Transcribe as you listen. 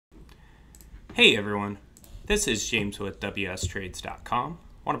Hey everyone, this is James with WSTrades.com.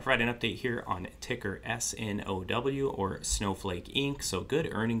 I want to provide an update here on ticker SNOW or Snowflake Inc. So good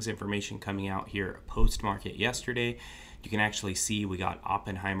earnings information coming out here post-market yesterday. You can actually see we got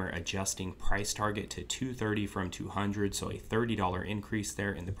Oppenheimer adjusting price target to 230 from 200, so a $30 increase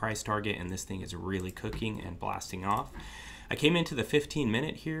there in the price target, and this thing is really cooking and blasting off. I came into the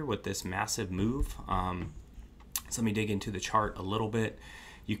 15-minute here with this massive move. So let me dig into the chart a little bit.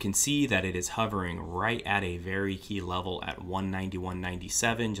 You can see that it is hovering right at a very key level at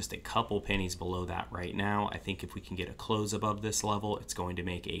 191.97, just a couple pennies below that right now. I think if we can get a close above this level, it's going to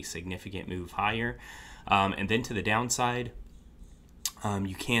make a significant move higher. And then to the downside,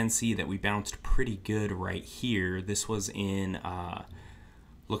 you can see that we bounced pretty good right here. This was in,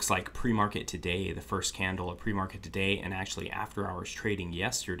 looks like pre-market today, the first candle of pre-market today, and actually after hours trading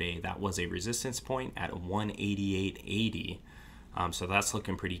yesterday, that was a resistance point at 188.80. So that's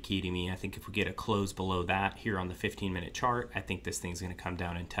looking pretty key to me. I think if we get a close below that here on the 15-minute chart, I think this thing's going to come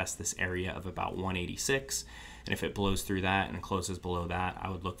down and test this area of about 186. And if it blows through that and closes below that, I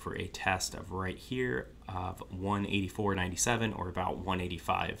would look for a test of right here of 184.97 or about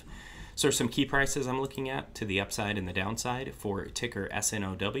 185. So some key prices I'm looking at to the upside and the downside for ticker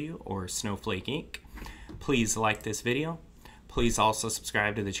SNOW or Snowflake Inc. Please like this video. Please also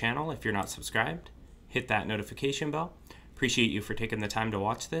subscribe to the channel if you're not subscribed. Hit that notification bell. Appreciate you for taking the time to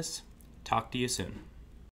watch this. Talk to you soon.